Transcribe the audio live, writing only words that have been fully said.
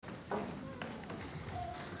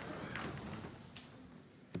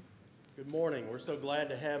Good morning. We're so glad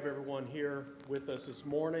to have everyone here with us this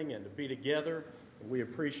morning and to be together. We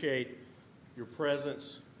appreciate your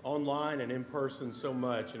presence online and in person so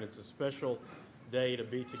much, and it's a special day to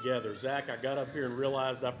be together. Zach, I got up here and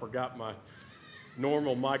realized I forgot my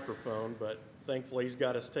normal microphone, but thankfully he's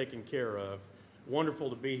got us taken care of. Wonderful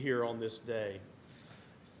to be here on this day.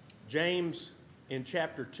 James, in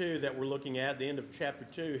chapter 2 that we're looking at, the end of chapter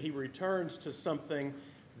 2, he returns to something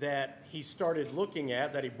that he started looking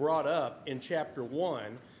at, that he brought up in chapter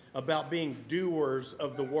 1, about being doers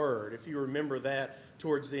of the word, if you remember that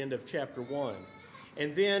towards the end of chapter 1.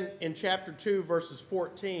 And then in chapter 2, verses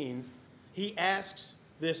 14, he asks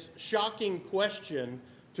this shocking question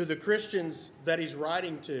to the Christians that he's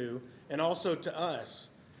writing to and also to us.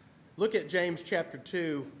 Look at James chapter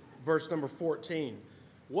 2, verse number 14.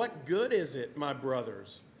 What good is it, my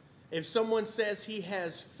brothers, if someone says he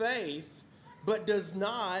has faith but does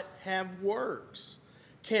not have works?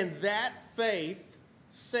 Can that faith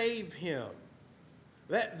save him?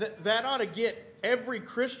 That ought to get every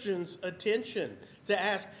Christian's attention, to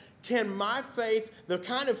ask, can my faith, the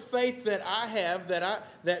kind of faith that I have,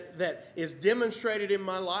 that is demonstrated in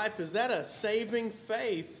my life, is that a saving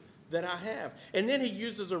faith that I have? And then he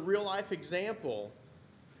uses a real life example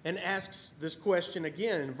and asks this question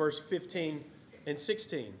again in verse 15 and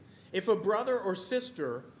 16. If a brother or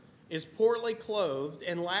sister is poorly clothed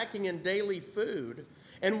and lacking in daily food,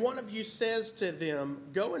 and one of you says to them,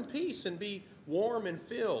 go in peace and be warm and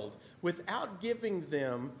filled, without giving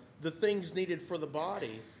them the things needed for the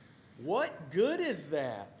body, what good is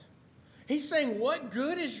that? He's saying, what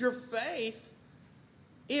good is your faith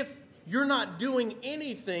if you're not doing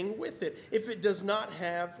anything with it, if it does not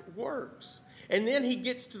have works? And then he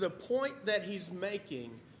gets to the point that he's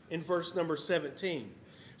making in verse number 17.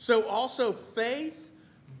 So also faith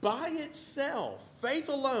by itself, faith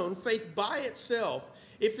alone, faith by itself,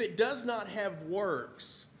 if it does not have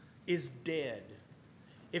works, is dead.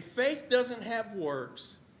 If faith doesn't have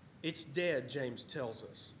works, it's dead, James tells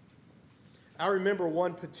us. I remember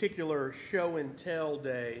one particular show and tell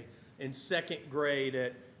day in second grade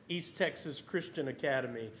at East Texas Christian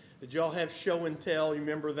Academy. Did y'all have show and tell? You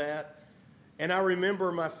remember that? And I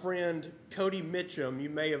remember my friend Cody Mitchum. You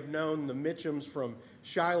may have known the Mitchums from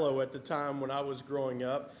Shiloh at the time when I was growing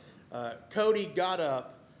up. Cody got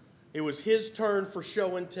up. It was his turn for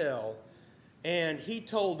show and tell. And he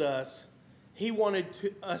told us he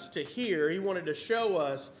wanted us to hear, he wanted to show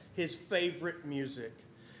us his favorite music.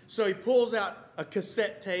 So he pulls out a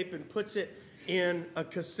cassette tape and puts it in a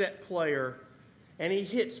cassette player. And he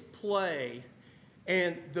hits play.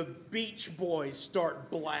 And the Beach Boys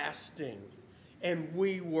start blasting. And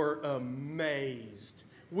we were amazed.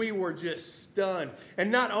 We were just stunned.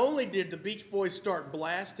 And not only did the Beach Boys start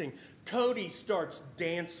blasting, Cody starts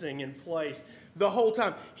dancing in place the whole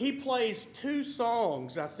time. He plays 2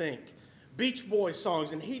 songs, I think, Beach Boys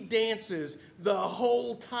songs, and he dances the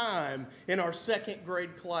whole time in our second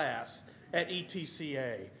grade class at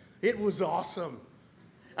ETCA. It was awesome.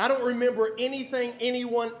 I don't remember anything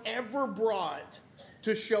anyone ever brought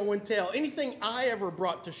to show and tell. Anything I ever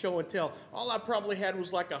brought to show and tell, all I probably had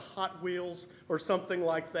was like a Hot Wheels or something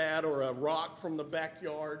like that, or a rock from the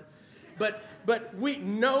backyard. But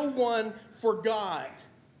no one forgot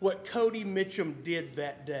what Cody Mitchum did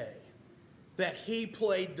that day, that he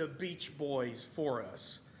played the Beach Boys for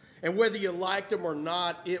us. And whether you liked them or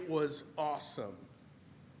not, it was awesome.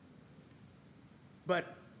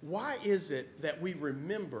 But why is it that we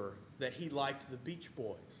remember that he liked the Beach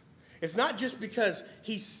Boys? It's not just because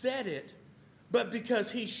he said it, but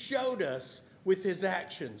because he showed us with his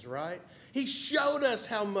actions, right? He showed us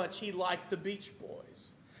how much he liked the Beach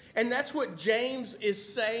Boys. And that's what James is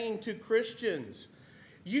saying to Christians.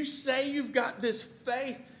 You say you've got this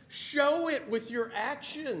faith, show it with your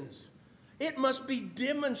actions. It must be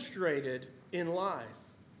demonstrated in life.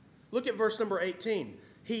 Look at verse number 18.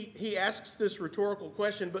 He asks this rhetorical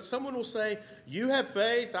question, but someone will say, you have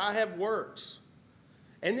faith, I have works.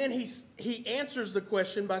 And then he answers the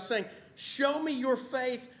question by saying, show me your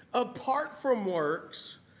faith apart from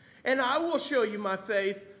works, and I will show you my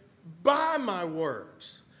faith by my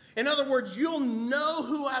works. In other words, you'll know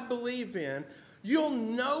who I believe in. You'll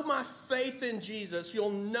know my faith in Jesus.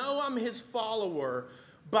 You'll know I'm his follower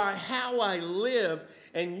by how I live,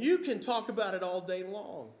 and you can talk about it all day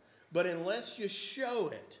long. But unless you show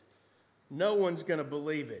it, no one's going to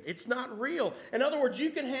believe it. It's not real. In other words,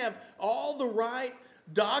 you can have all the right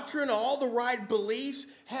doctrine, all the right beliefs,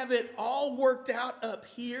 have it all worked out up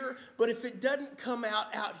here, but if it doesn't come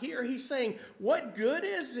out here, he's saying, what good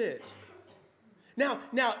is it? Now,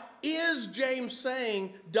 is James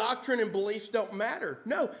saying doctrine and beliefs don't matter?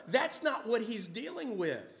 No, that's not what he's dealing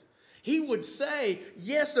with. He would say,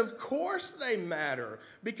 yes, of course they matter,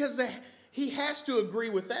 because he has to agree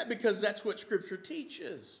with that because that's what Scripture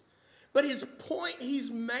teaches. But his point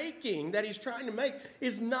he's making, that he's trying to make,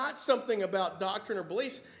 is not something about doctrine or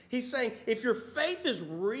beliefs. He's saying if your faith is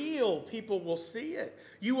real, people will see it.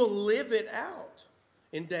 You will live it out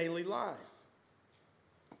in daily life.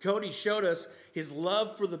 Cody showed us his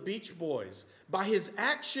love for the Beach Boys by his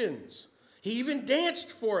actions. He even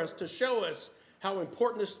danced for us to show us how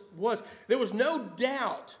important this was. There was no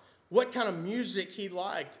doubt what kind of music he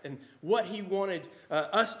liked and what he wanted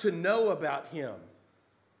us to know about him.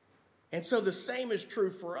 And so the same is true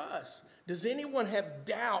for us. Does anyone have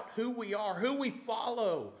doubt who we are, who we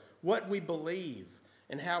follow, what we believe,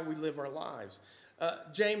 and how we live our lives?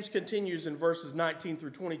 James continues in verses 19 through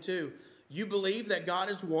 22. You believe that God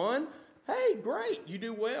is one? Hey, great, you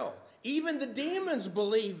do well. Even the demons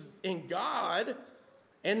believe in God,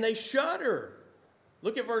 and they shudder.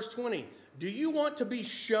 Look at verse 20. Do you want to be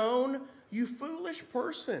shown, you foolish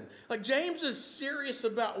person? Like, James is serious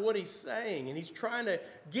about what he's saying, and he's trying to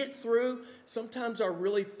get through sometimes our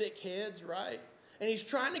really thick heads, right? And he's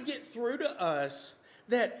trying to get through to us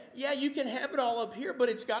that, yeah, you can have it all up here, but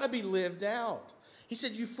it's got to be lived out. He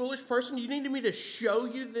said, you foolish person, you need me to show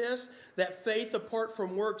you this, that faith apart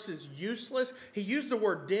from works is useless. He used the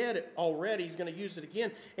word dead already. He's going to use it again.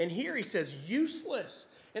 And here he says useless.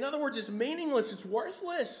 In other words, it's meaningless. It's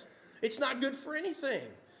worthless. It's not good for anything.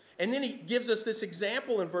 And then he gives us this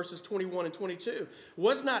example in verses 21 and 22.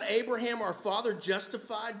 Was not Abraham our father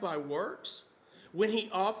justified by works when he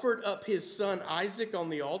offered up his son Isaac on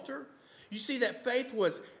the altar? You see that faith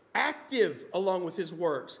was active along with his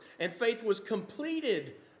works, and faith was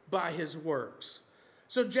completed by his works.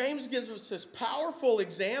 So James gives us this powerful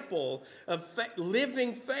example of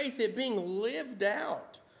living faith, it being lived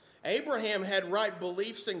out. Abraham had right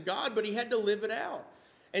beliefs in God, but he had to live it out.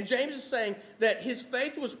 And James is saying that his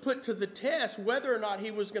faith was put to the test whether or not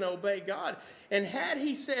he was going to obey God. And had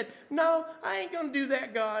he said, no, I ain't going to do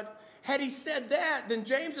that, God. Had he said that, then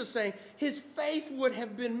James is saying his faith would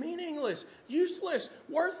have been meaningless, useless,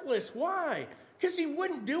 worthless. Why? Because he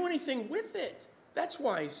wouldn't do anything with it. That's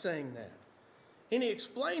why he's saying that. And he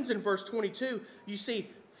explains in verse 22, you see,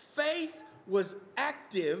 faith was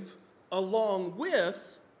active along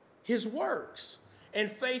with his works, and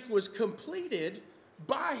faith was completed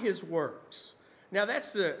by his works. Now,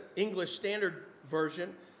 that's the English Standard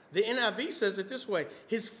Version. The NIV says it this way: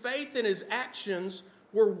 his faith and his actions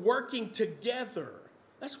were working together.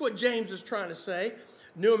 That's what James is trying to say.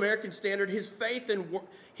 New American Standard, his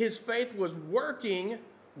faith was working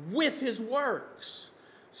with his works.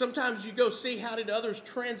 Sometimes you go see how did others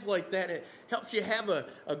translate that. It helps you have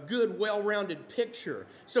a good, well-rounded picture.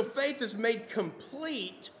 So faith is made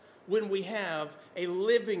complete when we have a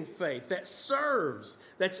living faith that serves,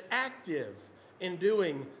 that's active in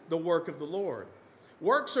doing the work of the Lord.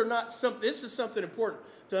 Works are not something, this is something important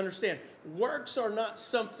to understand. Works are not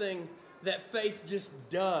something that faith just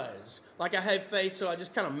does. Like, I have faith, so I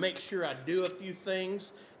just kind of make sure I do a few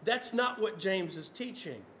things. That's not what James is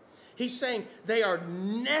teaching. He's saying they are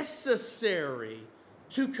necessary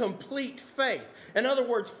to complete faith. In other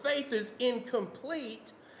words, faith is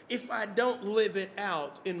incomplete if I don't live it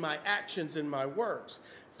out in my actions and my works.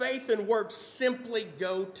 Faith and works simply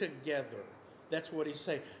go together. That's what he's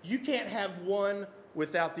saying. You can't have one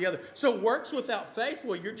without the other. So works without faith,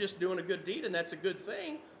 well, you're just doing a good deed, and that's a good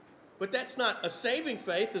thing. But that's not a saving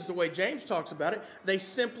faith, is the way James talks about it. They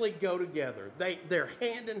simply go together. They're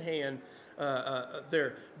hand in hand.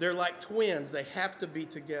 They're like twins. They have to be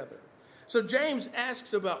together. So James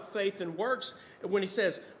asks about faith and works when he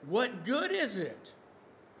says, what good is it?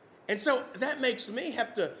 And so that makes me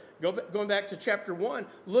have to, going back to chapter 1,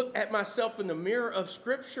 look at myself in the mirror of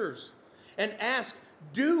scriptures and ask,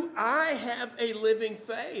 do I have a living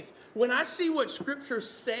faith? When I see what Scripture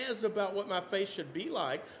says about what my faith should be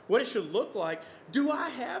like, what it should look like, do I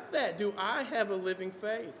have that? Do I have a living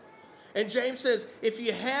faith? And James says, if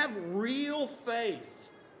you have real faith,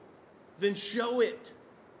 then show it.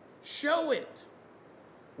 Show it.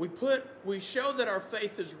 We show that our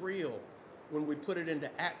faith is real when we put it into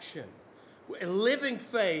action. Living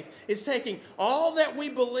faith is taking all that we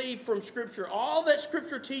believe from Scripture, all that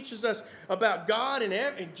Scripture teaches us about God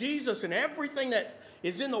and Jesus and everything that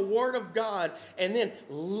is in the Word of God, and then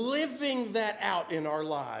living that out in our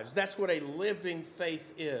lives. That's what a living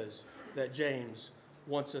faith is that James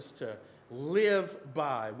wants us to live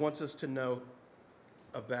by, wants us to know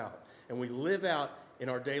about. And we live out in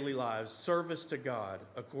our daily lives service to God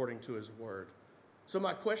according to His Word. So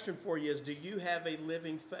my question for you is, do you have a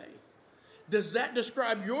living faith? Does that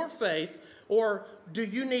describe your faith, or do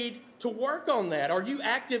you need to work on that? Are you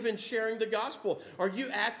active in sharing the gospel? Are you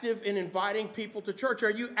active in inviting people to church?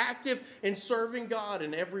 Are you active in serving God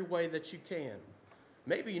in every way that you can?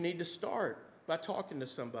 Maybe you need to start by talking to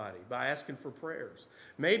somebody, by asking for prayers.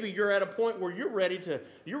 Maybe you're at a point where you're ready to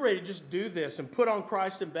just do this and put on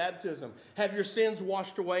Christ in baptism, have your sins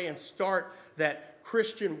washed away, and start that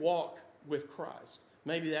Christian walk with Christ.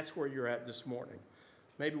 Maybe that's where you're at this morning.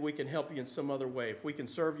 Maybe we can help you in some other way. If we can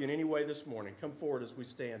serve you in any way this morning, come forward as we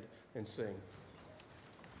stand and sing.